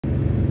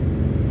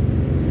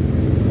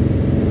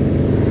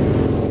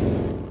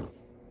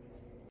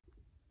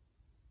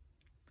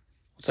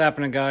What's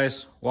happening,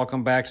 guys?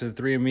 Welcome back to the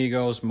Three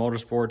Amigos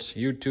Motorsports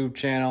YouTube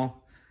channel.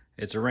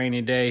 It's a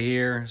rainy day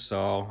here,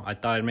 so I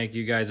thought I'd make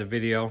you guys a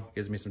video.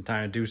 Gives me some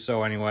time to do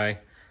so anyway.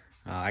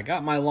 I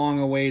got my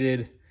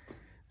long-awaited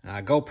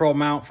GoPro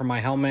mount for my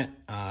helmet.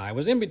 I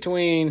was in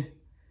between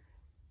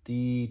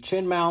the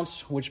chin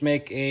mounts, which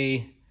make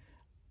a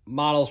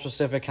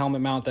model-specific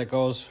helmet mount that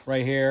goes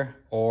right here,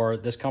 or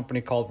this company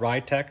called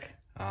Ride Tech.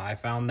 I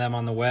found them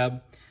on the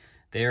web.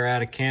 They are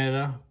out of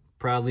Canada,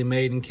 proudly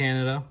made in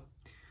Canada.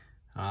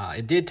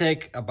 It did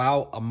take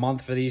about a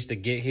month for these to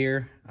get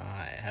here.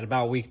 At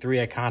about week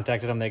 3, I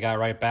contacted them. They got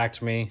right back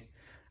to me.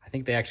 I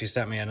think they actually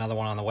sent me another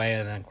one on the way,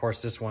 and then of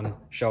course this one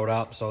showed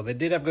up. So they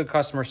did have good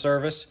customer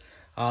service.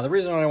 The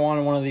reason I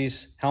wanted one of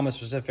these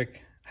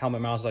helmet-specific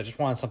helmet mounts is I just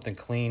wanted something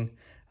clean.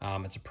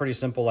 It's a pretty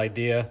simple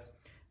idea.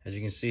 As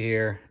you can see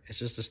here, it's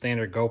just a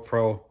standard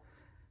GoPro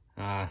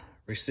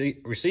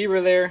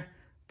receiver there,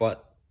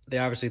 but they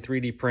obviously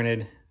 3D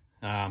printed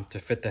to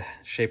fit the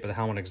shape of the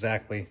helmet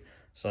exactly.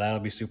 So that'll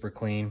be super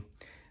clean.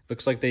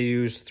 Looks like they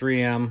use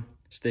 3M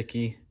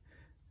sticky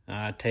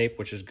tape,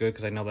 which is good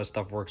because I know that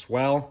stuff works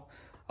well.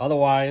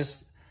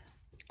 Otherwise,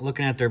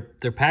 looking at their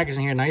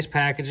packaging here, nice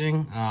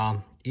packaging.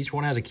 Each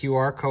one has a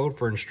QR code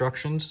for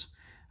instructions.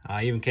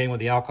 Even came with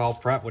the alcohol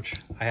prep, which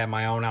I have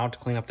my own out to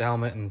clean up the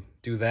helmet and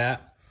do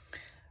that.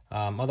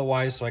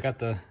 Otherwise, so I got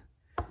the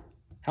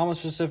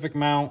helmet-specific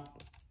mount,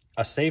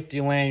 a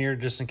safety lanyard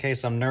just in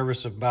case I'm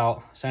nervous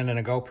about sending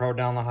a GoPro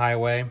down the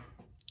highway.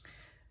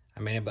 I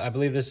mean, I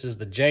believe this is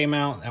the J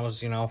mount. That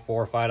was, $4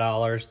 or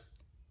 $5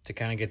 to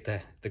kind of get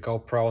the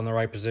GoPro in the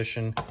right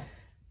position.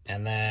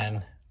 And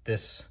then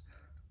this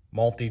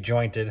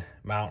multi-jointed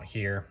mount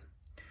here.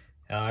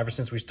 Ever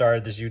since we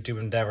started this YouTube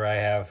endeavor, I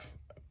have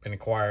been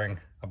acquiring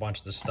a bunch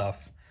of the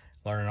stuff,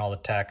 learning all the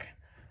tech.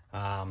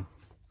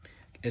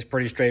 It's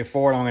pretty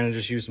straightforward. I'm going to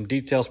just use some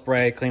detail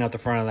spray, clean up the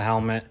front of the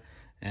helmet,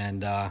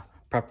 and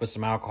prep with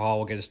some alcohol.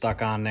 We'll get it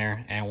stuck on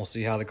there, and we'll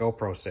see how the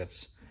GoPro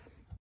sits.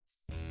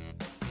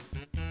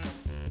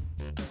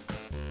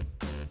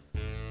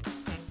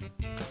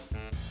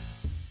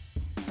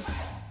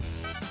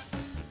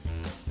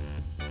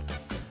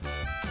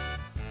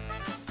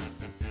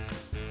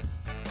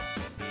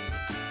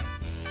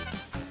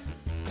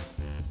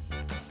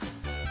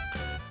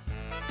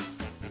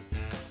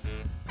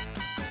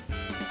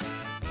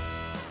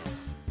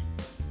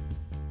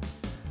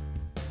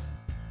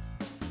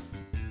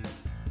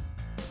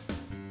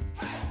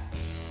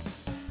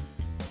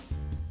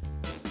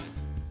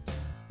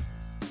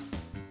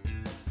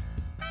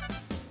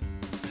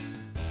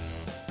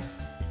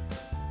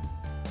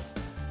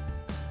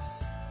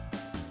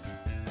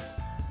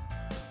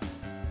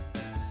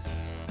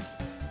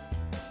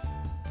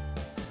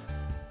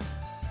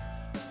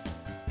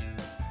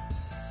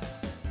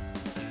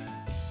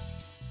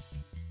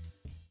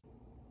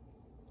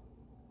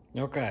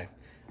 Okay,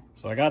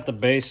 so I got the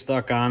base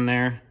stuck on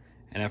there,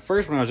 and at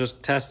first when I was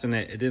just testing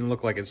it, it didn't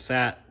look like it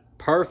sat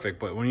perfect,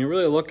 but when you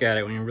really look at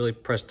it, when you really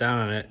press down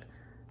on it,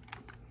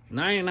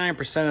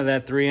 99% of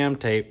that 3M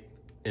tape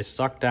is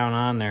sucked down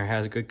on there,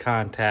 has good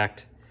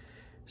contact,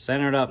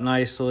 centered up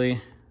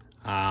nicely.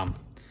 So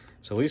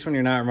at least when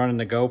you're not running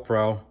the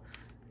GoPro,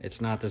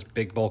 it's not this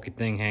big bulky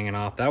thing hanging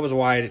off. That was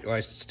why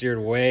I steered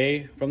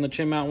away from the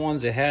chin mount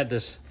ones. It had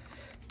this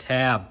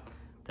tab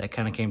that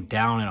kind of came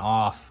down and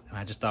off, and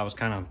I just thought it was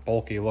kind of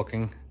bulky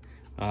looking.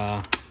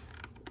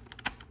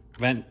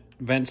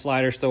 Vent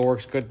slider still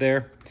works good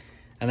there.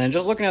 And then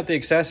just looking at the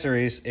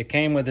accessories, it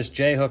came with this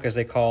J-hook, as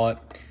they call it.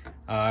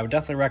 I would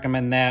definitely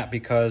recommend that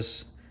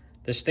because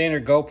the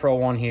standard GoPro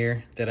one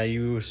here that I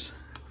use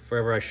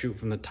wherever I shoot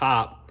from the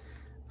top,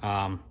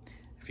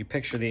 if you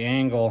picture the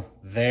angle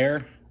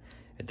there,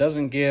 it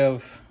doesn't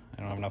give,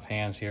 I don't have enough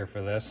hands here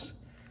for this,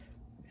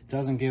 it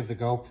doesn't give the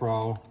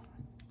GoPro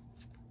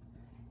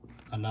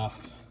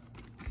enough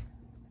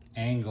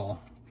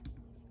angle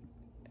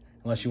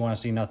unless you want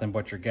to see nothing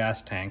but your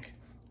gas tank.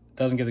 It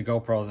doesn't give the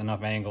GoPro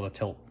enough angle to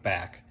tilt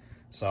back,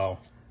 so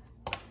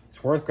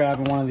it's worth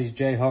grabbing one of these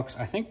J hooks.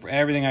 I think for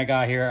everything I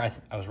got here,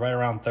 I was right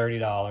around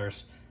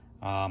 $30.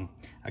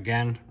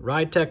 Again,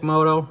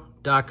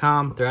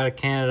 ridetechmoto.com. They're out of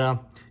Canada.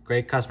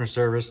 Great customer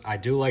service. I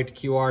do like the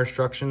QR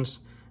instructions.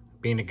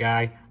 Being a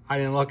guy, I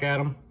didn't look at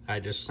them, I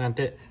just sent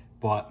it.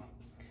 But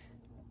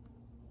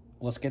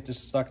let's get this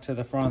stuck to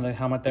the front of the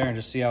helmet there and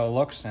just see how it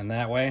looks, and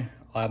that way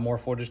I'll have more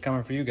footage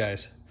coming for you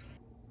guys.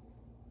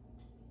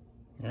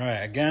 All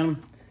right,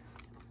 again,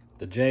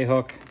 the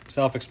J-hook,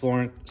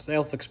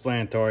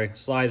 self-explanatory,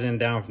 slides in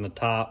down from the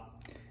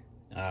top,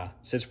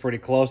 sits pretty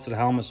close to the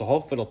helmet, so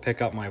hopefully it'll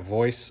pick up my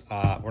voice.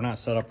 We're not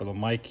set up with a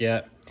mic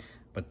yet,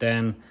 but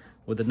then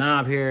with the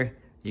knob here,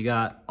 you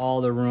got all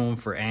the room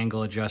for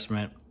angle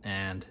adjustment,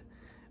 and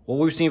what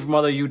we've seen from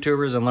other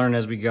YouTubers and learned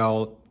as we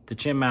go, the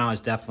chin mount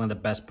is definitely the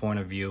best point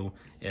of view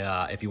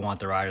if you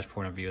want the rider's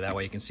point of view. That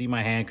way you can see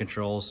my hand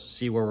controls,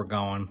 see where we're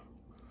going.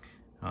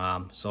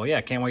 So yeah,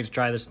 can't wait to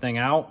try this thing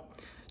out.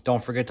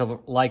 Don't forget to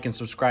like and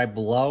subscribe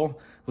below.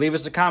 Leave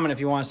us a comment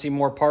if you want to see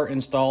more part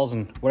installs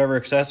and whatever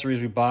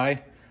accessories we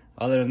buy.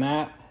 Other than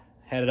that,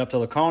 headed up to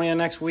Laconia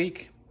next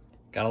week.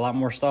 Got a lot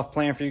more stuff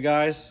planned for you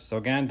guys. So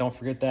again, don't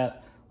forget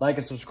that like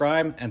and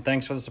subscribe, and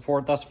thanks for the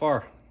support thus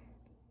far.